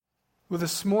Well,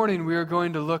 this morning we are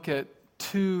going to look at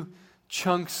two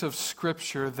chunks of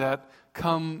Scripture that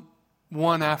come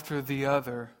one after the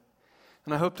other.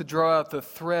 And I hope to draw out the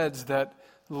threads that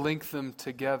link them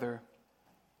together.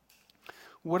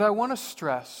 What I want to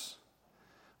stress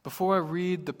before I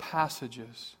read the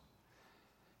passages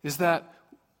is that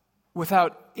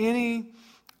without any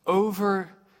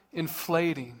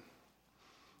over-inflating,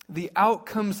 the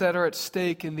outcomes that are at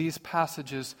stake in these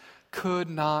passages could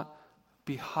not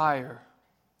be higher.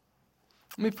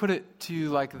 Let me put it to you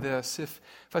like this. If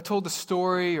I told a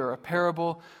story or a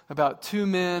parable about two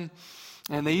men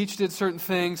and they each did certain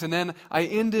things, and then I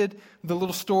ended the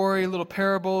little story, little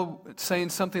parable, saying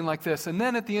something like this, and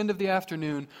then at the end of the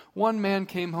afternoon, one man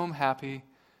came home happy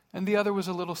and the other was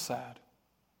a little sad.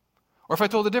 Or if I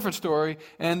told a different story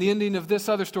and the ending of this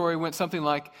other story went something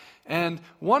like, and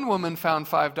one woman found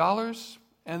 $5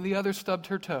 and the other stubbed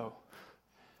her toe.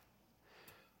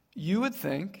 You would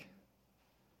think,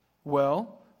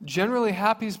 well, generally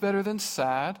happy is better than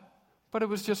sad, but it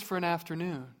was just for an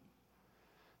afternoon.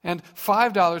 And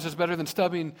 $5 is better than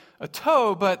stubbing a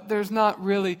toe, but there's not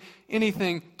really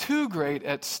anything too great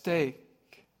at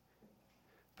stake.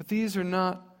 But these are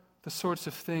not the sorts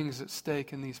of things at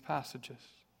stake in these passages.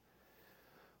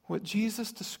 What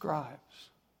Jesus describes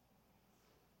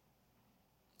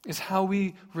is how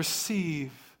we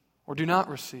receive or do not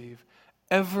receive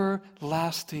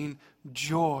everlasting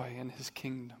joy in His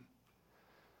kingdom.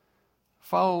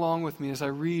 Follow along with me as I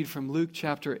read from Luke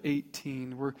chapter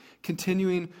 18. We're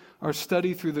continuing our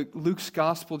study through Luke's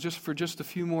gospel for just a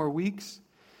few more weeks.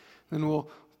 Then we'll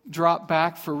drop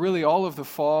back for really all of the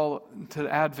fall to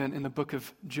Advent in the book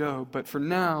of Job. But for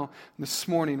now, this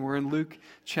morning, we're in Luke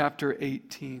chapter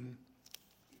 18.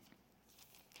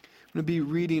 I'm going to be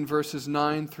reading verses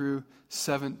 9 through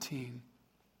 17.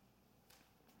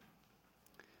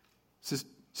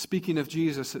 Speaking of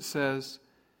Jesus, it says,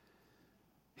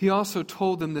 He also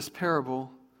told them this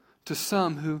parable to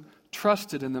some who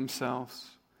trusted in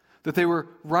themselves, that they were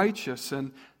righteous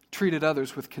and treated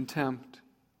others with contempt.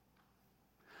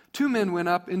 Two men went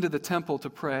up into the temple to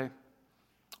pray,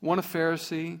 one a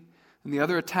Pharisee and the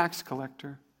other a tax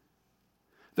collector.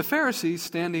 The Pharisee,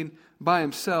 standing by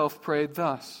himself, prayed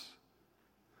thus,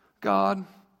 God,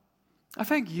 I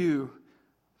thank you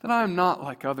that I am not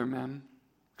like other men,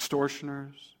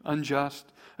 extortioners,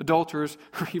 unjust, adulterers,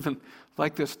 or even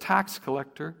like this tax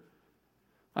collector.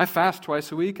 I fast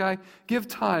twice a week. I give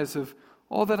tithes of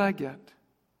all that I get.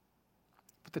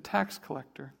 But the tax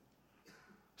collector,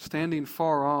 standing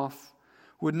far off,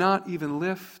 would not even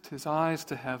lift his eyes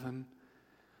to heaven,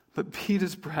 but beat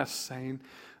his breast, saying,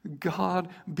 God,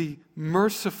 be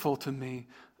merciful to me,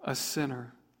 a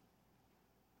sinner.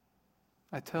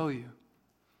 I tell you,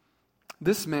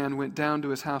 this man went down to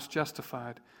his house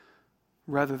justified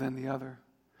rather than the other.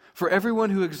 For everyone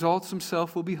who exalts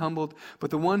himself will be humbled, but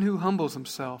the one who humbles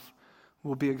himself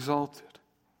will be exalted.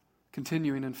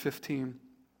 Continuing in 15.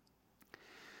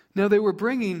 Now they were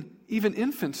bringing even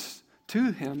infants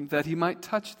to him that he might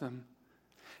touch them.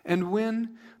 And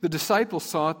when the disciples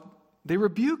saw it, they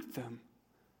rebuked them.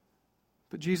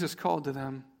 But Jesus called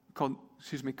them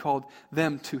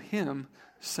to him,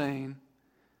 saying,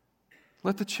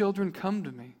 Let the children come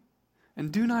to me,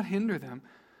 and do not hinder them,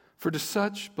 for to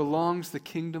such belongs the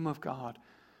kingdom of God.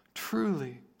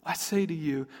 Truly, I say to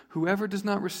you, whoever does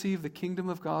not receive the kingdom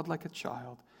of God like a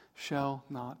child shall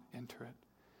not enter it.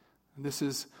 And this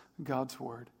is God's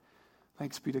word.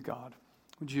 Thanks be to God.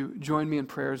 Would you join me in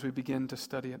prayer as we begin to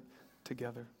study it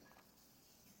together?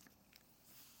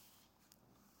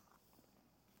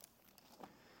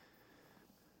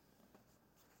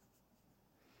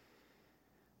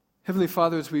 Heavenly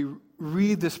Father, as we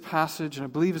read this passage, and I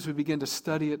believe as we begin to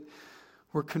study it,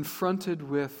 we're confronted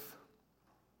with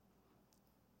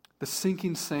the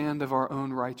sinking sand of our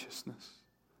own righteousness.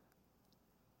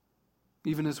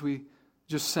 Even as we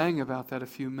just sang about that a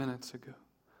few minutes ago.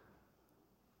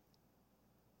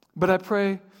 But I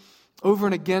pray over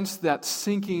and against that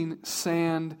sinking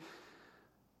sand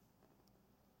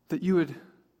that you would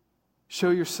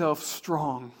show yourself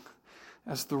strong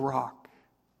as the rock.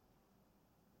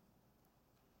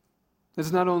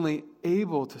 Is not only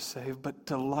able to save, but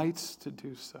delights to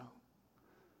do so.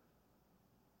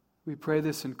 We pray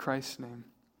this in Christ's name.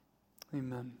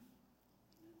 Amen.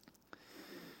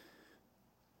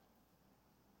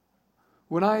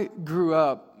 When I grew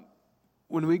up,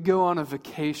 when we go on a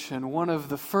vacation, one of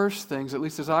the first things, at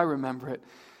least as I remember it,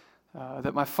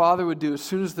 that my father would do as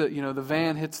soon as the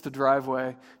van hits the driveway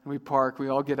and we park, we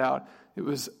all get out, it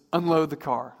was unload the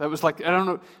car. That was like,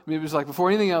 it was like before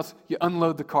anything else, you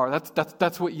unload the car.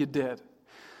 That's what you did.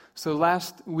 So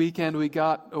last weekend we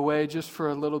got away just for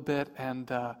a little bit,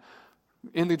 and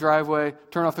in the driveway,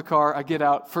 turn off the car, I get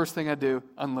out, first thing I do,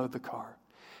 unload the car.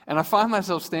 And I find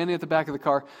myself standing at the back of the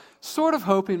car, sort of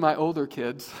hoping my older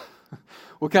kids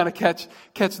will kind of catch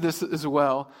this as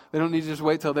well. They don't need to just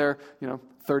wait till they're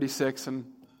 36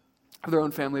 and have their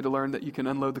own family to learn that you can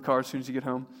unload the car as soon as you get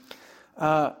home.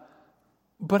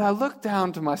 But I look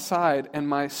down to my side, and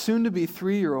my soon-to-be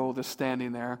 3-year-old is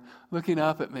standing there, looking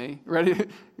up at me, ready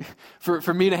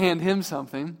for me to hand him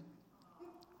something.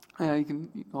 Yeah, you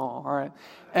can. Oh, all right.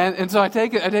 And so I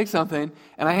take something,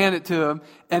 and I hand it to him,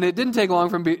 and it didn't take long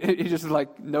for him. He just was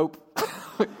like, "Nope."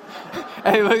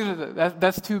 And he looks at it.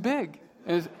 That's too big.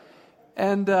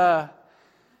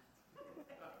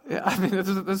 Yeah, I mean, this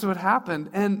is what happened.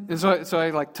 And so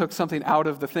I like took something out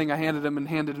of the thing I handed him and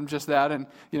handed him just that, and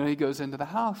he goes into the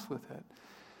house with it.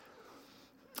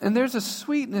 And there's a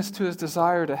sweetness to his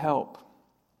desire to help.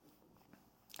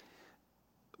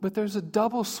 But there's a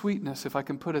double sweetness, if I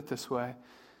can put it this way.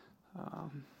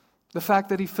 The fact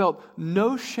that he felt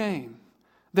no shame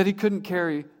that he couldn't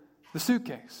carry the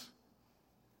suitcase.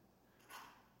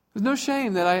 There's no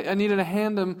shame that I needed to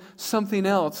hand him something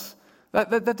else.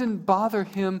 That didn't bother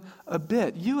him a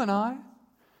bit. You and I,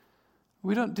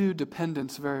 we don't do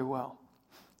dependence very well.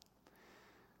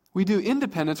 We do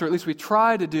independence, or at least we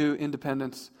try to do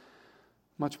independence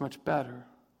much, much better.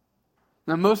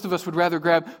 Now, most of us would rather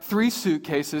grab 3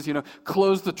 suitcases,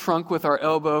 close the trunk with our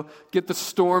elbow, get the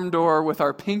storm door with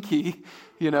our pinky,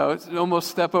 almost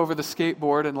step over the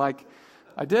skateboard and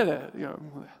I did it,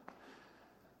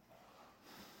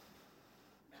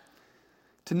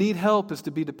 To need help is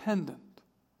to be dependent,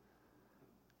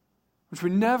 which we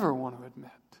never want to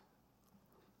admit.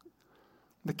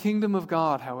 The kingdom of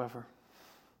God, however,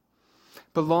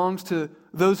 belongs to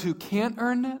those who can't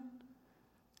earn it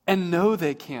and know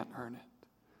they can't earn it.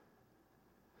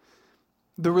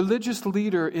 The religious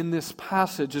leader in this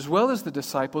passage, as well as the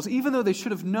disciples, even though they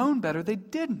should have known better, they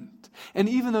didn't. And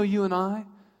even though you and I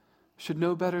should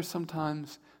know better,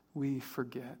 sometimes we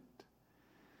forget.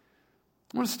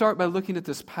 I want to start by looking at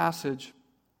this passage,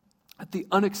 at the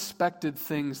unexpected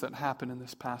things that happen in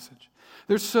this passage.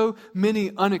 There's so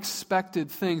many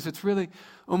unexpected things, it's really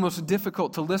almost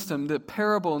difficult to list them. The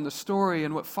parable and the story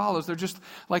and what follows, they're just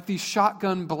like these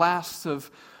shotgun blasts of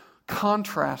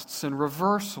contrasts and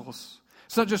reversals.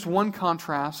 It's not just one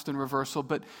contrast and reversal,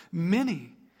 but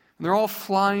many. And they're all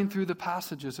flying through the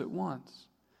passages at once.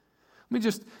 Let me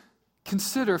just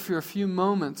consider for a few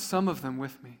moments some of them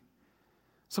with me.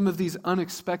 Some of these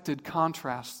unexpected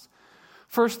contrasts.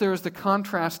 First, there is the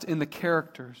contrast in the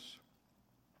characters.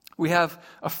 We have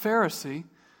a Pharisee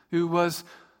who was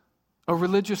a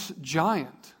religious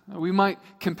giant. We might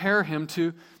compare him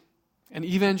to an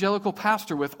evangelical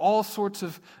pastor with all sorts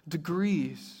of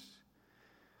degrees.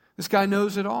 This guy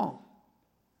knows it all.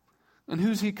 And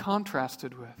who's he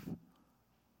contrasted with?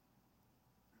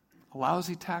 A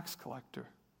lousy tax collector.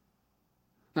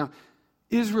 Now,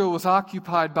 Israel was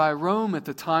occupied by Rome at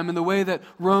the time, and the way that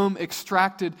Rome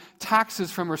extracted taxes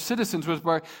from her citizens was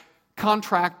by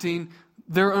contracting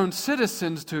their own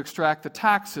citizens to extract the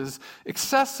taxes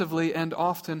excessively and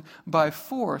often by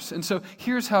force. And so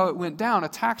here's how it went down. A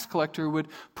tax collector would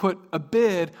put a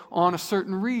bid on a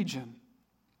certain region.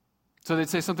 So they'd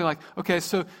say something like, okay,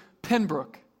 so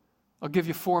Pembroke, I'll give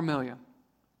you $4 million.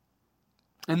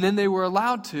 And then they were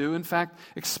allowed to, in fact,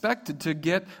 expected to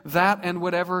get that and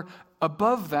whatever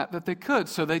above that they could.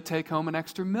 So they take home an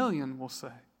extra $1 million, we'll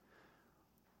say.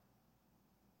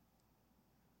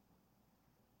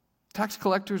 Tax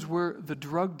collectors were the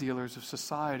drug dealers of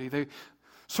society. They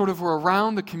sort of were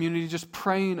around the community, just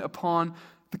preying upon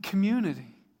the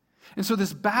community. And so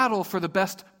this battle for the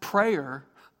best prayer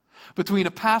between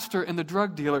a pastor and the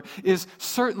drug dealer is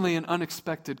certainly an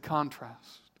unexpected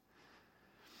contrast.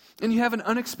 And you have an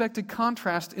unexpected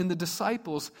contrast in the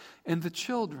disciples and the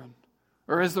children,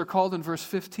 or as they're called in verse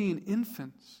 15,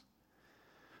 infants.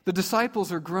 The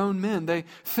disciples are grown men. They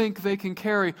think they can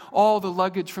carry all the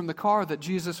luggage from the car that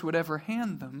Jesus would ever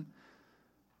hand them.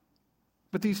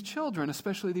 But these children,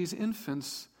 especially these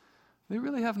infants, they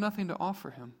really have nothing to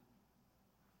offer him.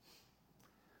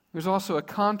 There's also a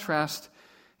contrast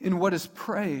in what is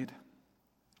prayed.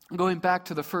 Going back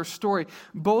to the first story,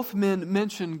 both men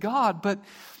mention God, but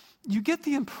you get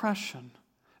the impression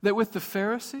that with the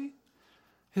Pharisee,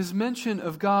 his mention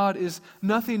of God is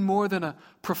nothing more than a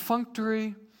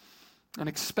perfunctory, an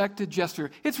expected gesture.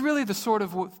 It's really the sort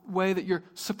of way that you're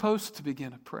supposed to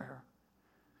begin a prayer.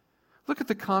 Look at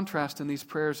the contrast in these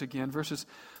prayers again, verses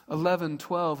 11,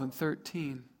 12, and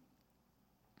 13.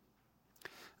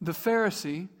 The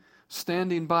Pharisee,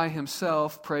 standing by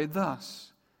himself, prayed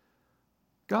thus,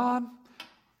 God,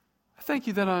 I thank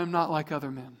you that I am not like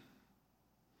other men.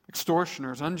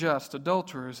 Extortioners, unjust,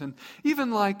 adulterers, and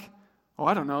even like,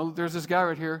 I don't know, there's this guy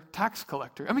right here, tax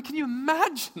collector. I mean, can you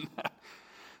imagine that?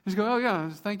 He's going, oh yeah,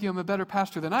 thank you, I'm a better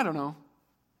pastor than, I don't know,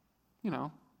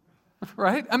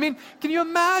 right? I mean, can you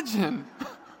imagine?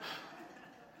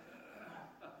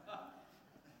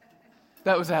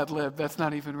 That was ad lib. That's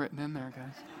not even written in there,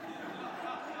 guys.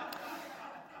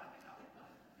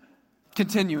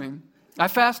 Continuing. I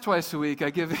fast twice a week.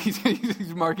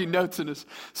 He's marking notes in his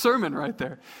sermon right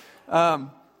there.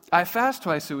 I fast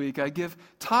twice a week. I give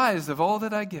tithes of all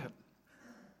that I get.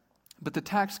 But the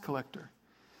tax collector,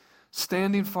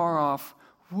 standing far off,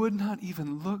 would not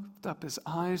even lift up his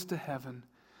eyes to heaven,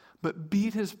 but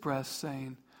beat his breast,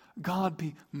 saying, God,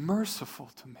 be merciful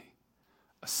to me,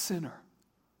 a sinner.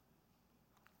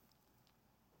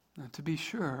 And to be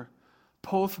sure,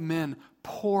 both men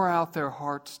pour out their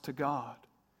hearts to God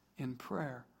in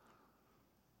prayer.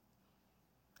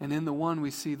 And in the one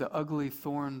we see the ugly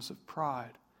thorns of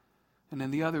pride. And in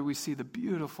the other we see the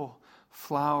beautiful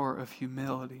flower of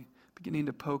humility beginning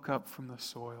to poke up from the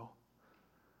soil.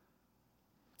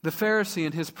 The Pharisee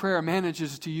in his prayer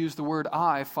manages to use the word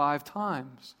I 5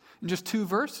 times in just 2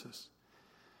 verses.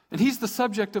 And he's the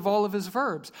subject of all of his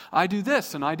verbs. I do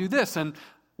this and I do this, and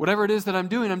whatever it is that I'm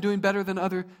doing better than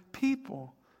other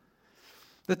people.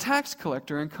 The tax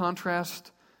collector, in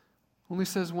contrast, only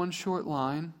says one short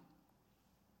line,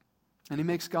 and he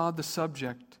makes God the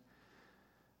subject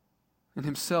and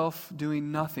himself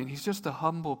doing nothing. He's just a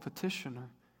humble petitioner.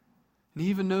 And he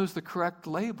even knows the correct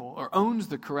label, or owns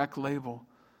the correct label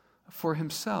for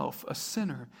himself, a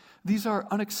sinner. These are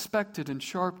unexpected and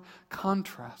sharp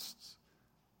contrasts.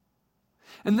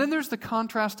 And then there's the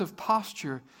contrast of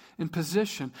posture and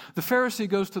position. The Pharisee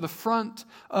goes to the front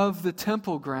of the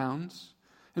temple grounds,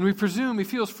 and we presume he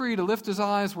feels free to lift his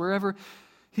eyes wherever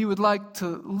he would like to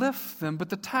lift them. But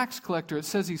the tax collector, it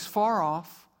says he's far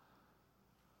off,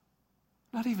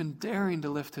 not even daring to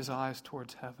lift his eyes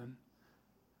towards heaven.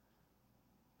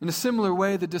 In a similar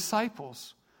way, the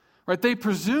disciples, right? They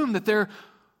presume that they're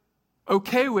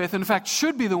okay with, and in fact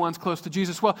should be the ones close to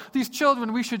Jesus. Well, these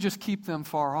children, we should just keep them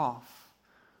far off.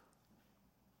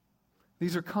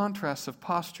 These are contrasts of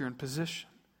posture and position.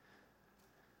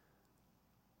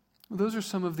 Well, those are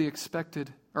some of the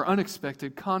expected or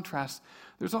unexpected contrasts.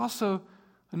 There's also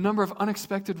a number of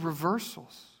unexpected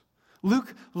reversals.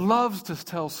 Luke loves to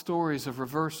tell stories of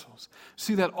reversals.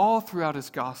 See that all throughout his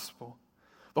gospel.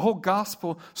 The whole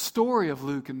gospel story of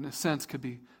Luke, in a sense, could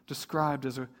be described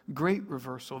as a great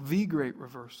reversal, the great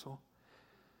reversal.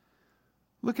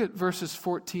 Look at verses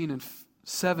 14 and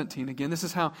 17 again. This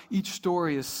is how each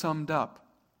story is summed up.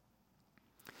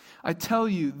 I tell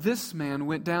you, this man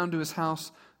went down to his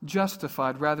house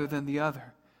justified rather than the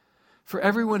other. For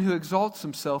everyone who exalts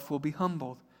himself will be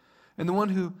humbled, and the one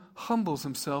who humbles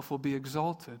himself will be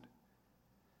exalted.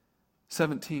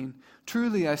 17.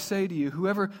 Truly I say to you,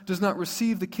 whoever does not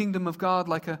receive the kingdom of God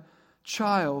like a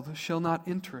child shall not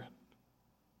enter it.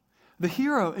 The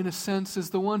hero, in a sense,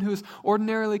 is the one who is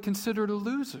ordinarily considered a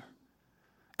loser.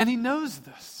 And he knows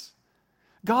this.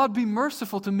 God, be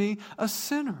merciful to me, a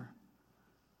sinner.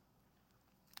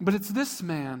 But it's this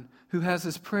man who has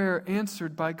his prayer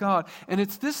answered by God. And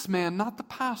it's this man, not the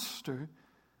pastor,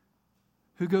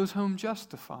 who goes home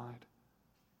justified.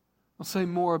 I'll say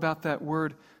more about that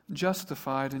word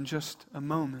justified in just a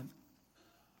moment.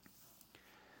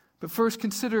 But first,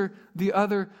 consider the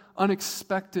other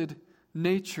unexpected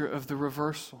nature of the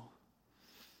reversal.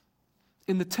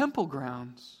 In the temple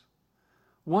grounds,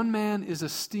 one man is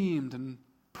esteemed and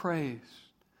praised.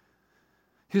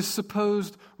 His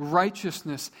supposed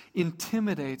righteousness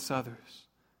intimidates others.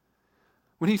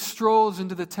 When he strolls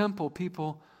into the temple,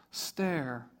 people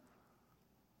stare.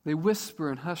 They whisper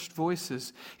in hushed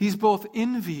voices. He's both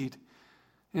envied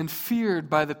and feared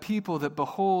by the people that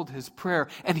behold his prayer,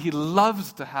 and he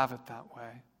loves to have it that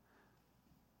way.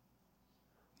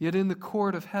 Yet in the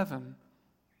court of heaven,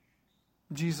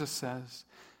 Jesus says,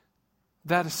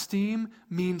 that esteem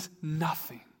means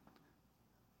nothing.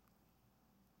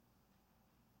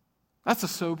 That's a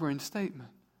sobering statement.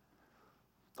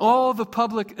 All the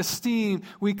public esteem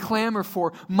we clamor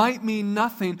for might mean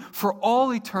nothing for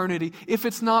all eternity if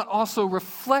it's not also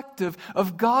reflective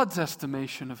of God's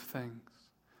estimation of things.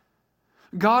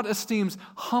 God esteems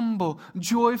humble,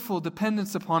 joyful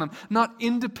dependence upon Him, not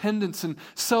independence and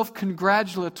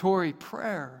self-congratulatory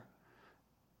prayer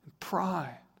and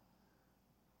pride.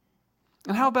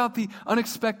 And how about the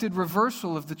unexpected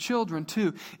reversal of the children,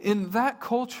 too? In that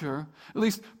culture, at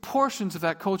least portions of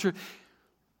that culture,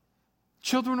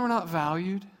 children were not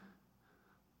valued.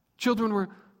 Children were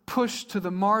pushed to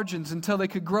the margins until they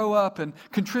could grow up and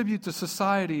contribute to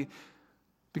society,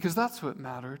 because that's what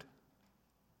mattered.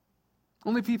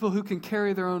 Only people who can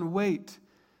carry their own weight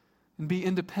and be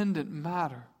independent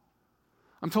matter.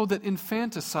 I'm told that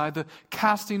infanticide, the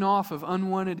casting off of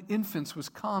unwanted infants, was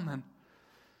common.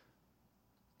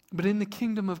 But in the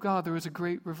kingdom of God, there was a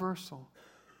great reversal,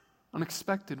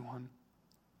 unexpected one.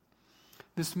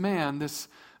 This man, this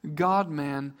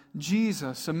God-man,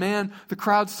 Jesus, a man the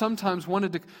crowd sometimes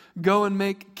wanted to go and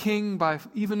make king by,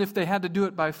 even if they had to do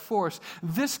it by force.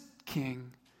 This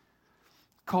king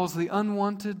calls the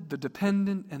unwanted, the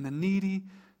dependent, and the needy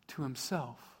to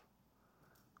himself,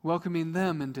 welcoming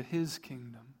them into his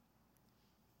kingdom.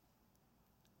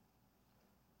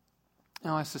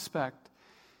 Now, I suspect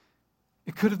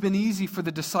it could have been easy for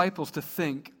the disciples to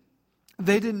think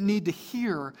they didn't need to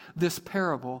hear this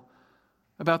parable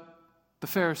about the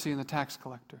Pharisee and the tax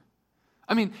collector.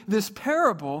 I mean, this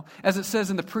parable, as it says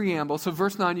in the preamble, so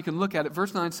verse 9, you can look at it.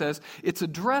 Verse 9 says, it's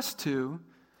addressed to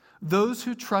those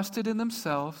who trusted in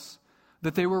themselves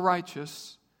that they were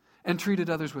righteous and treated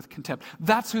others with contempt.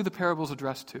 That's who the parable is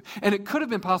addressed to. And it could have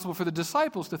been possible for the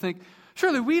disciples to think,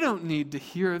 surely we don't need to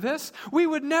hear this. We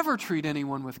would never treat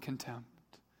anyone with contempt.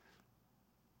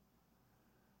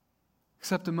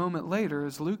 Except a moment later,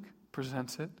 as Luke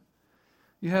presents it,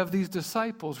 you have these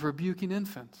disciples rebuking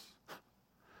infants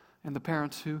and the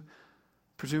parents who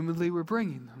presumably were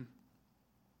bringing them.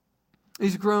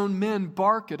 These grown men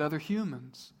bark at other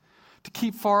humans to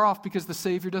keep far off because the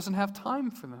Savior doesn't have time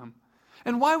for them.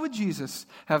 And why would Jesus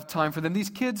have time for them? These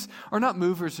kids are not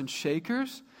movers and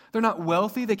shakers. They're not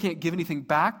wealthy. They can't give anything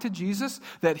back to Jesus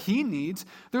that he needs.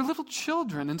 They're little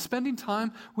children, and spending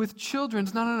time with children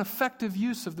is not an effective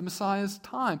use of the Messiah's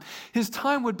time. His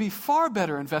time would be far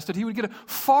better invested. He would get a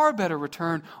far better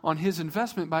return on his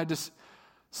investment by just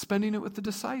spending it with the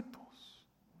disciples.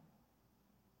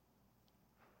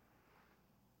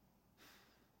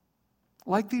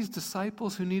 Like these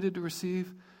disciples who needed to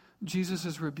receive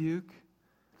Jesus' rebuke,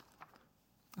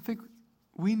 I think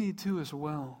we need to as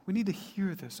well. We need to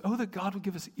hear this. Oh, that God would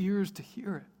give us ears to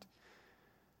hear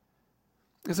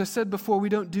it. As I said before, we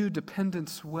don't do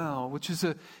dependence well, which is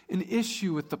an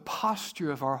issue with the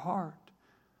posture of our heart.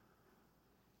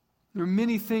 There are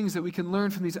many things that we can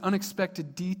learn from these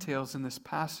unexpected details in this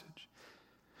passage.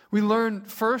 We learn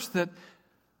first that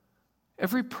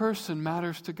every person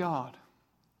matters to God.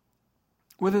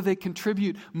 Whether they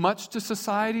contribute much to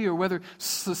society or whether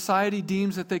society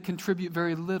deems that they contribute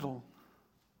very little.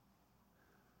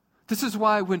 This is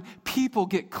why when people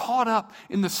get caught up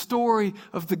in the story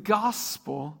of the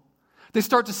gospel, they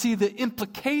start to see the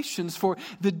implications for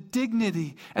the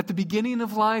dignity at the beginning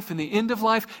of life and the end of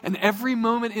life and every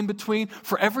moment in between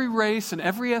for every race and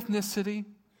every ethnicity.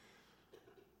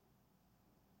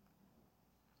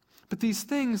 But these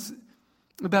things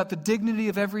about the dignity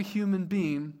of every human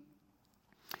being,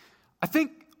 I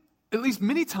think at least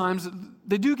many times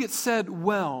they do get said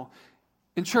well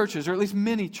in churches, or at least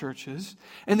many churches,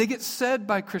 and they get said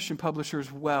by Christian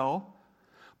publishers well,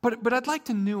 but I'd like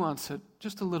to nuance it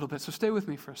just a little bit, so stay with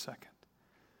me for a second.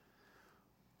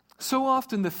 So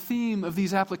often the theme of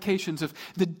these applications of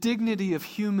the dignity of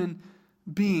human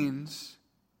beings,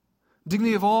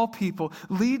 dignity of all people,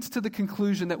 leads to the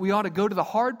conclusion that we ought to go to the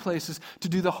hard places to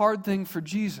do the hard thing for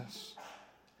Jesus.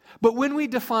 But when we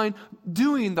define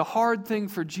doing the hard thing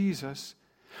for Jesus,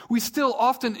 we still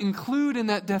often include in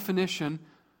that definition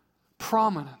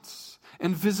prominence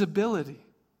and visibility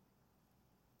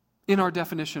in our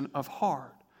definition of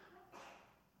hard.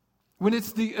 When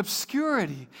it's the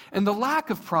obscurity and the lack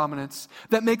of prominence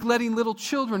that make letting little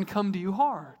children come to you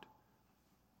hard.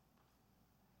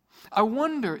 I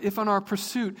wonder if in our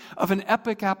pursuit of an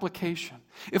epic application,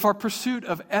 if our pursuit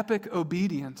of epic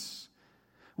obedience,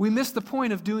 we miss the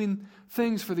point of doing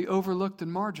things for the overlooked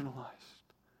and marginalized.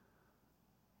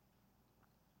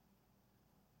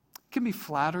 It can be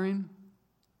flattering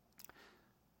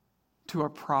to our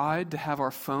pride to have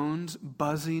our phones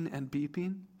buzzing and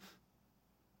beeping.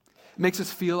 It makes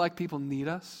us feel like people need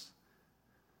us.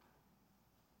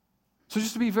 So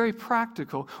just to be very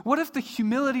practical, what if the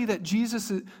humility that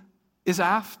Jesus is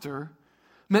after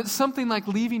meant something like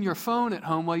leaving your phone at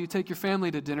home while you take your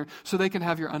family to dinner so they can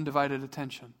have your undivided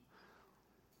attention?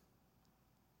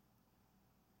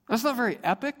 That's not very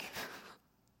epic.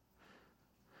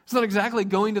 It's not exactly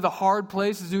going to the hard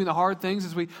places, doing the hard things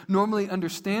as we normally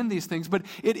understand these things, but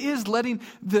it is letting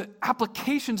the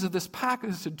applications of this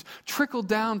passage trickle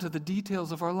down to the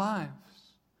details of our lives.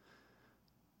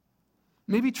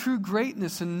 Maybe true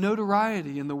greatness and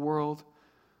notoriety in the world,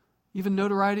 even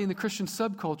notoriety in the Christian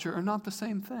subculture, are not the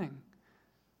same thing.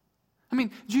 I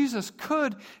mean, Jesus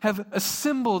could have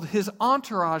assembled his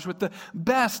entourage with the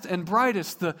best and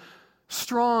brightest, the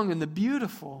strong and the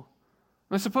beautiful.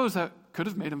 I suppose that could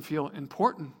have made him feel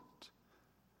important.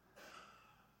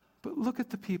 But look at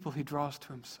the people he draws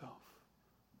to himself.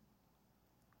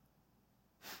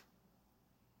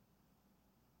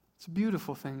 It's a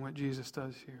beautiful thing what Jesus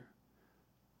does here.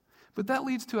 But that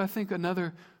leads to, I think,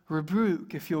 another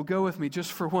rebuke, if you'll go with me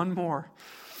just for one more.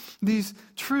 These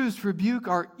truths rebuke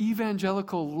our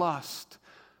evangelical lust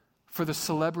for the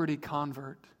celebrity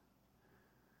convert.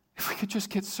 If we could just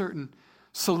get certain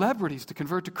celebrities to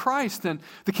convert to Christ, then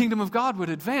the kingdom of God would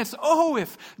advance. Oh,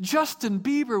 if Justin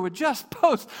Bieber would just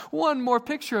post one more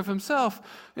picture of himself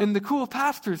and the cool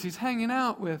pastors he's hanging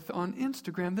out with on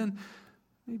Instagram, then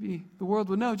maybe the world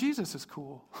would know Jesus is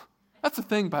cool. That's a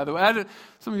thing, by the way.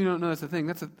 Some of you don't know that's a thing.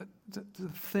 That's a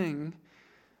thing.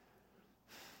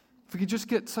 If we could just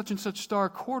get such and such star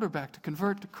quarterback to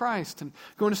convert to Christ and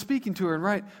go on a speaking tour and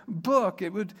write a book,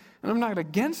 it would, and I'm not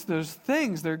against those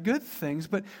things, they're good things,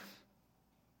 but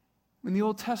in the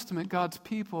Old Testament, God's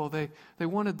people, they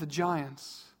wanted the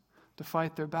giants to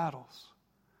fight their battles.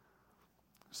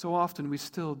 So often we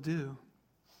still do.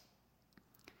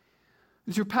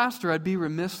 As your pastor, I'd be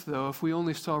remiss, though, if we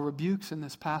only saw rebukes in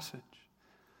this passage.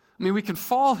 I mean, we can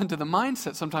fall into the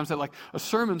mindset sometimes that like a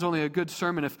sermon's only a good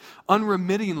sermon if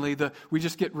unremittingly we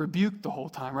just get rebuked the whole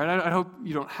time, right? I hope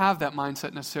you don't have that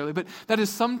mindset necessarily, but that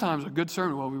is sometimes a good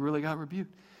sermon. Well, we really got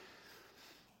rebuked.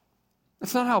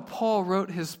 That's not how Paul wrote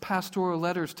his pastoral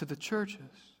letters to the churches.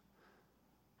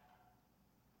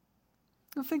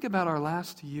 Now think about our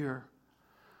last year.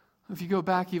 If you go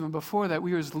back even before that,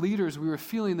 we as leaders, we were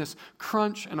feeling this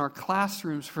crunch in our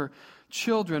classrooms for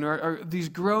children, or these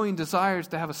growing desires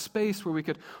to have a space where we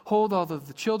could hold all of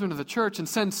the children of the church and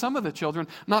send some of the children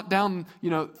not down,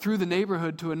 through the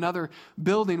neighborhood to another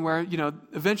building where,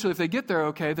 eventually if they get there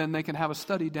okay, then they can have a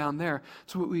study down there.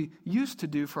 It's what we used to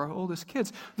do for our oldest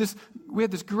kids. We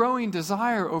had this growing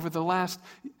desire over the last,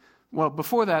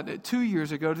 before that, 2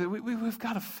 years ago, that we've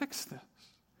got to fix this.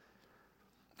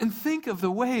 And think of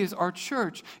the ways our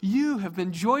church, you have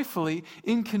been joyfully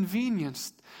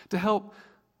inconvenienced to help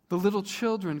the little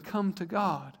children come to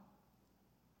God.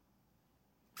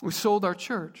 We sold our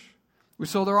church. We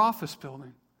sold our office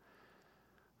building.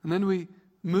 And then we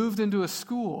moved into a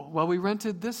school while we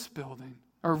rented this building,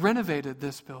 or renovated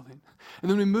this building.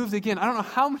 And then we moved again. I don't know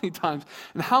how many times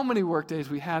and how many work days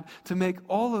we had to make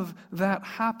all of that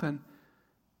happen.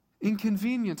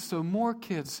 Inconvenience so more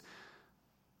kids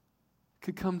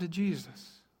could come to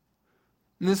Jesus.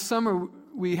 And this summer,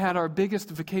 we had our biggest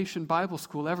vacation Bible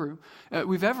school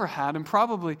we've ever had, and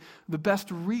probably the best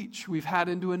reach we've had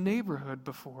into a neighborhood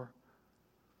before.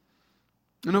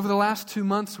 And over the last 2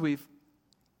 months, we've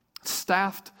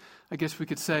staffed, I guess we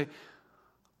could say,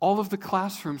 all of the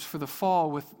classrooms for the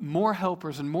fall with more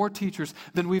helpers and more teachers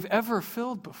than we've ever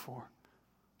filled before.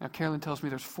 Now, Carolyn tells me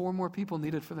there's 4 more people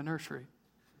needed for the nursery.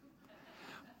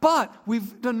 But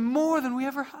we've done more than we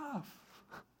ever have.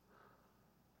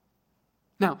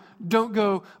 Now, don't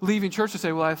go leaving church to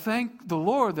say, well, I thank the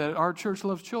Lord that our church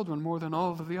loves children more than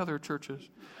all of the other churches.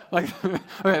 Okay,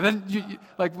 then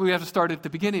we have to start at the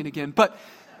beginning again. But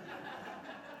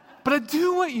I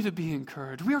do want you to be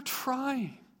encouraged. We are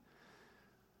trying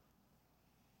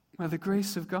by the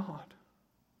grace of God.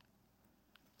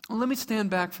 Well, let me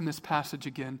stand back from this passage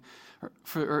again,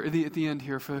 or at the end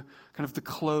here, for kind of the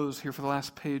close here for the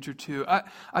last page or two.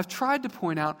 I've tried to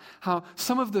point out how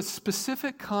some of the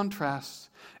specific contrasts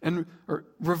or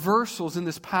reversals in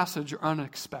this passage are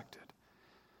unexpected.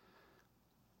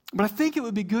 But I think it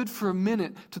would be good for a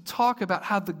minute to talk about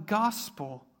how the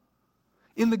gospel,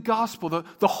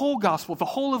 the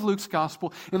whole of Luke's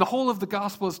gospel, and the whole of the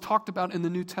gospel is talked about in the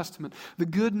New Testament, the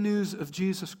good news of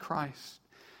Jesus Christ.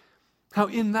 How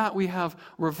in that we have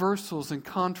reversals and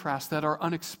contrasts that are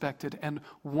unexpected and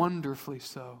wonderfully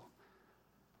so.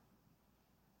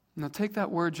 Now take that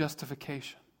word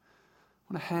justification.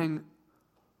 I want to hang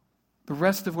the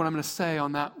rest of what I'm going to say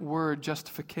on that word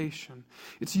justification.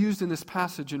 It's used in this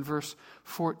passage in verse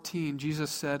 14.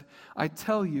 Jesus said, I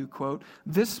tell you, quote,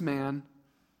 this man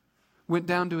went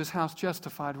down to his house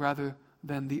justified rather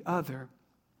than the other.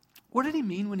 What did he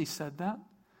mean when he said that?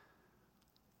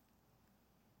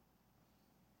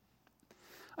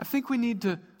 I think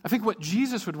what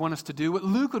Jesus would want us to do, what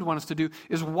Luke would want us to do,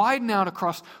 is widen out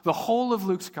across the whole of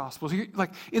Luke's gospel.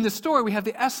 Like in the story, we have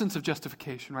the essence of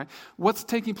justification, right? What's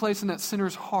taking place in that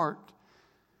sinner's heart.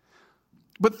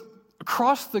 But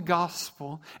across the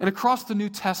gospel and across the New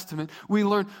Testament, we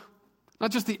learn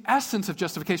Not just the essence of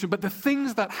justification, but the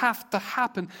things that have to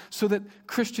happen so that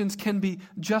Christians can be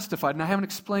justified. And I haven't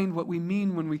explained what we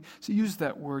mean when we use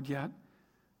that word yet.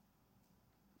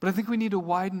 But I think we need to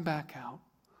widen back out.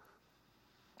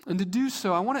 And to do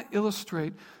so, I want to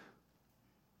illustrate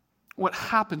what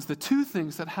happens, the two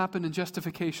things that happen in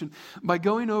justification, by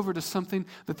going over to something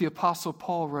that the Apostle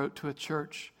Paul wrote to a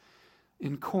church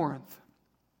in Corinth.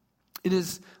 In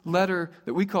his letter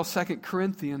that we call 2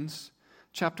 Corinthians,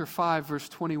 chapter 5, verse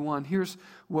 21, here's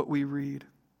what we read.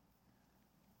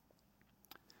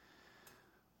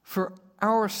 For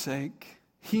our sake,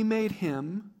 he made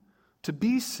him to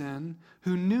be sin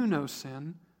who knew no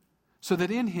sin, so that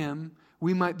in him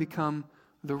we might become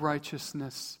the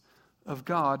righteousness of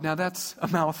God. Now that's a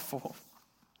mouthful.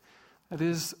 That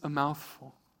is a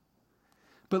mouthful.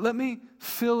 But let me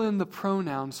fill in the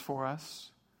pronouns for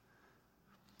us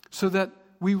so that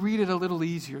we read it a little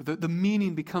easier. The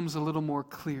meaning becomes a little more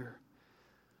clear.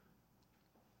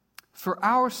 For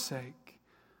our sake,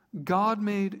 God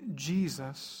made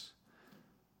Jesus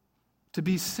to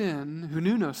be sin who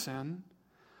knew no sin,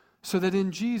 so that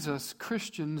in Jesus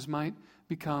Christians might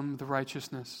become the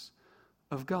righteousness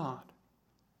of God.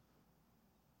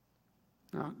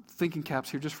 Now, thinking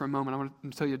caps here just for a moment. I want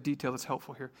to tell you a detail that's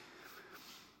helpful here.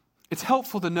 It's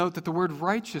helpful to note that the word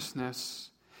righteousness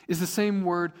is the same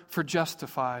word for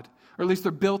justified. Or at least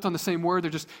they're built on the same word.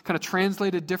 They're just kind of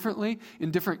translated differently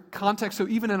in different contexts. So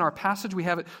even in our passage, we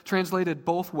have it translated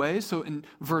both ways. So in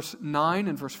verse 9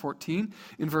 and verse 14.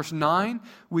 In verse 9,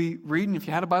 we read, and if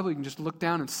you had a Bible, you can just look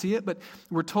down and see it. But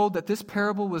we're told that this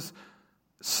parable was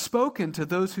spoken to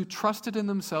those who trusted in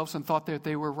themselves and thought that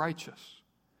they were righteous.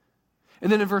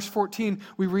 And then in verse 14,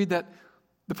 we read that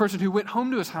the person who went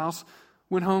home to his house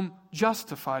went home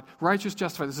justified, righteous,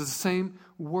 justified. This is the same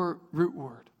root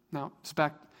word. Now, it's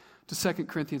back to 2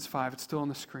 Corinthians 5. It's still on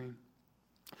the screen.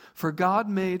 For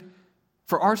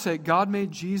our sake, God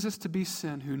made Jesus to be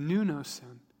sin who knew no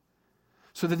sin,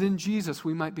 so that in Jesus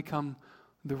we might become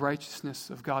the righteousness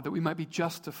of God, that we might be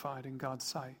justified in God's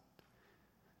sight.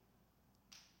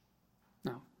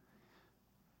 Now,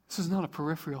 this is not a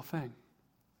peripheral thing.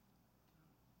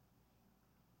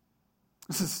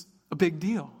 This is a big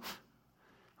deal,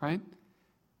 right?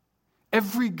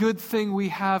 Every good thing we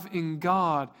have in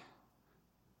God,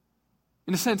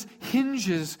 in a sense,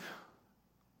 hinges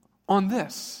on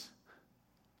this.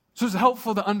 So it's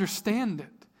helpful to understand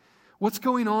it. What's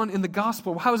going on in the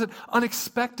gospel? How is it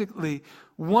unexpectedly,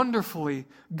 wonderfully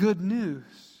good news?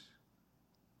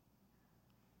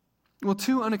 Well,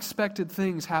 two unexpected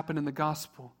things happen in the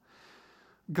gospel.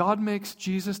 God makes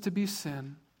Jesus to be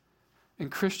sin,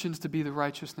 and Christians to be the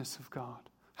righteousness of God.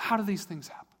 How do these things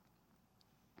happen?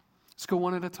 Let's go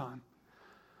one at a time.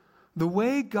 The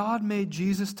way God made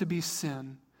Jesus to be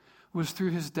sin was through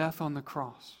his death on the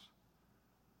cross.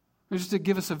 Just to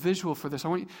give us a visual for this, I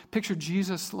want you to picture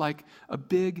Jesus like a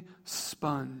big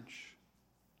sponge.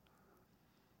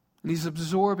 And he's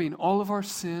absorbing all of our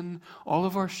sin, all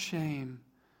of our shame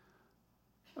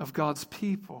of God's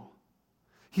people.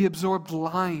 He absorbed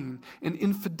lying and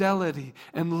infidelity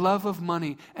and love of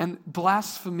money and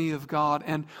blasphemy of God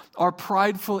and our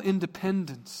prideful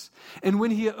independence. And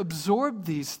when he absorbed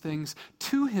these things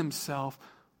to himself,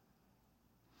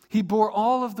 he bore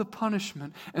all of the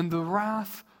punishment and the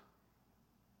wrath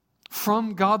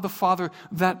from God the Father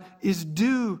that is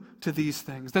due to these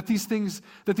things, that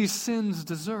these sins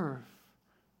deserve.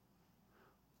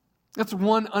 That's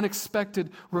one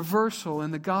unexpected reversal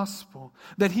in the gospel,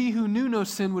 that he who knew no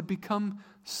sin would become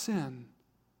sin.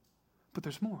 But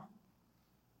there's more.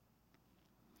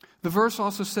 The verse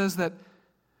also says that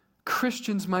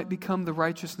Christians might become the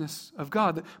righteousness of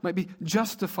God, that might be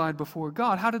justified before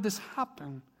God. How did this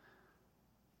happen?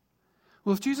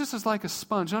 Well, if Jesus is like a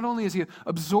sponge, not only is he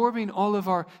absorbing all of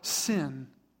our sin,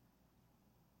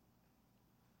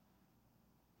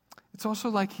 it's also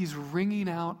like he's wringing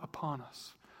out upon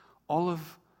us all of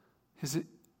his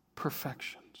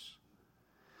perfections.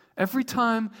 Every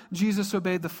time Jesus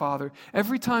obeyed the Father,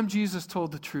 every time Jesus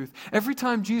told the truth, every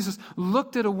time Jesus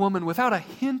looked at a woman without a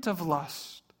hint of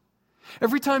lust,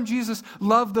 every time Jesus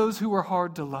loved those who were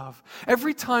hard to love,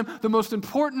 every time the most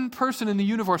important person in the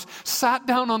universe sat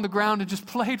down on the ground and just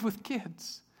played with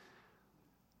kids.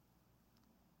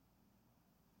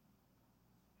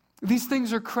 These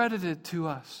things are credited to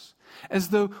us as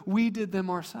though we did them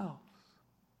ourselves.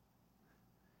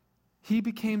 He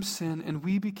became sin and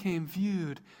we became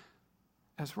viewed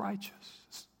as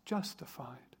righteous,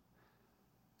 justified.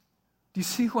 Do you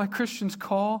see why Christians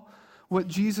call what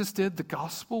Jesus did the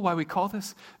gospel? Why we call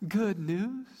this good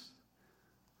news?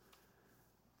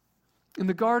 In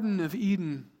the Garden of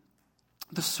Eden,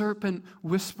 The serpent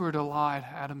whispered a lie to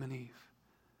Adam and Eve.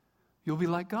 You'll be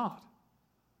like God.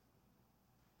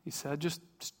 He said, just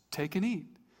take and eat.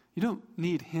 You don't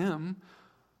need him.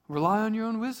 Rely on your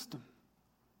own wisdom.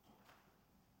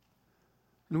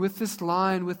 And with this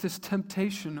lie and with this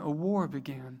temptation, a war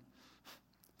began.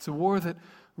 It's a war that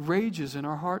rages in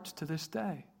our hearts to this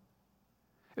day.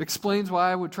 It explains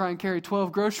why I would try and carry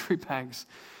 12 grocery bags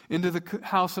into the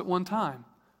house at one time.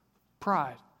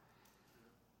 Pride.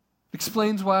 It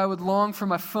explains why I would long for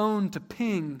my phone to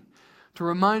ping, to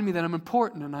remind me that I'm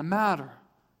important and I matter.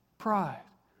 Pride.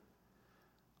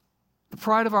 The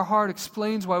pride of our heart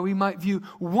explains why we might view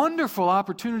wonderful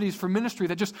opportunities for ministry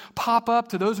that just pop up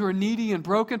to those who are needy and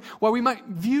broken, why we might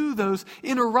view those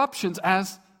interruptions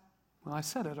as, well, I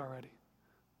said it already,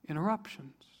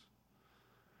 interruptions.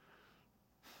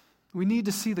 We need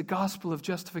to see the gospel of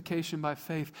justification by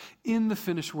faith in the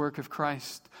finished work of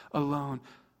Christ alone,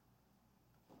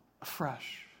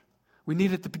 afresh. We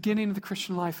need it at the beginning of the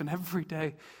Christian life and every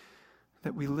day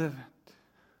that we live it.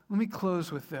 Let me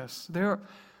close with this.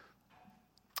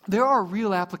 There are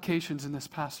real applications in this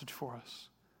passage for us,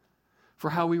 for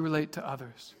how we relate to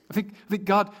others. I think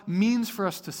God means for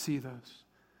us to see those.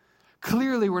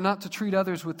 Clearly, we're not to treat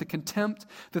others with the contempt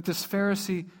that this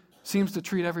Pharisee seems to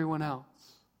treat everyone else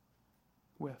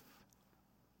with.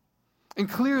 And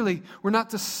clearly, we're not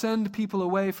to send people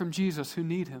away from Jesus who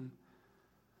need him.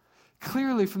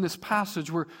 Clearly, from this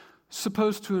passage, we're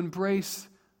supposed to embrace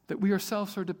that we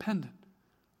ourselves are dependent.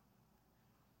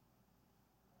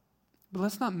 But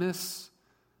let's not miss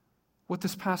what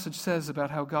this passage says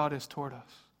about how God is toward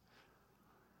us.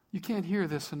 You can't hear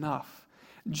this enough.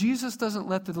 Jesus doesn't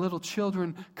let the little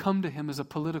children come to him as a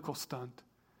political stunt.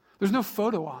 There's no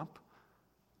photo op.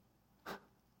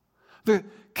 The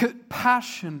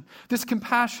compassion,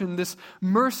 this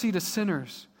mercy to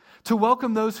sinners, to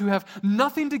welcome those who have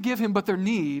nothing to give him but their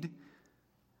need,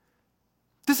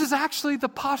 this is actually the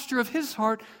posture of his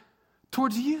heart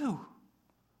towards you.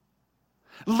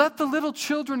 Let the little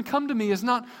children come to me is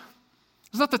not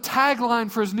the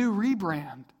tagline for his new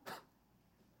rebrand.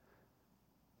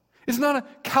 It's not a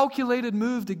calculated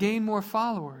move to gain more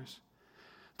followers.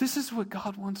 This is what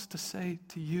God wants to say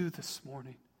to you this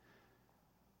morning.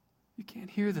 You can't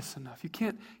hear this enough. You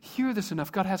can't hear this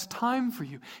enough. God has time for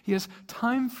you. He has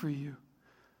time for you.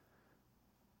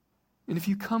 And if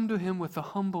you come to him with the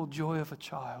humble joy of a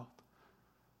child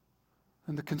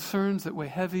and the concerns that weigh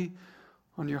heavy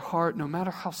on your heart, no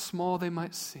matter how small they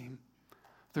might seem,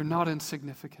 they're not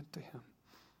insignificant to him.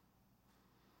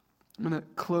 I'm going to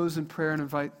close in prayer and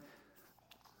invite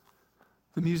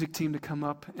the music team to come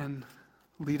up and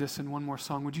lead us in one more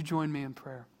song. Would you join me in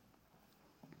prayer?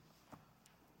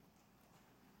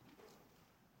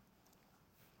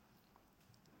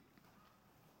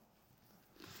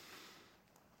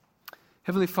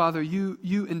 Heavenly Father, you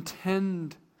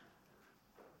intend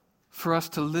for us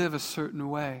to live a certain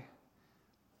way.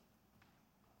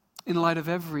 In light of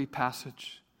every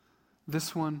passage,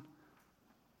 this one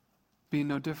being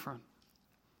no different.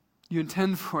 You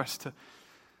intend for us to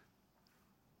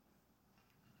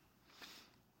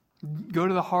go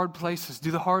to the hard places, do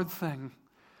the hard thing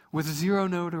with zero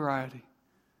notoriety,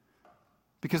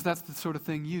 because that's the sort of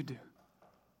thing you do.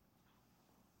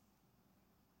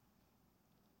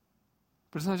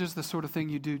 But it's not just the sort of thing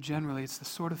you do generally, it's the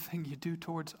sort of thing you do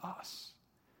towards us.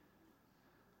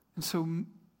 And so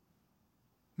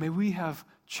may we have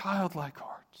childlike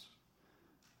hearts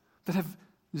that have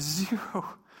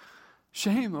zero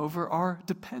shame over our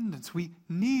dependence. We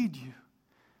need you.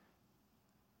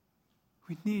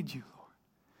 We need you, Lord.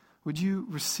 Would you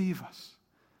receive us?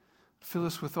 Fill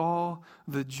us with all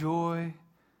the joy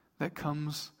that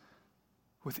comes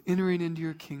with entering into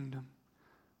your kingdom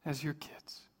as your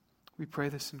kids. We pray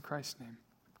this in Christ's name.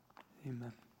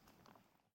 Amen.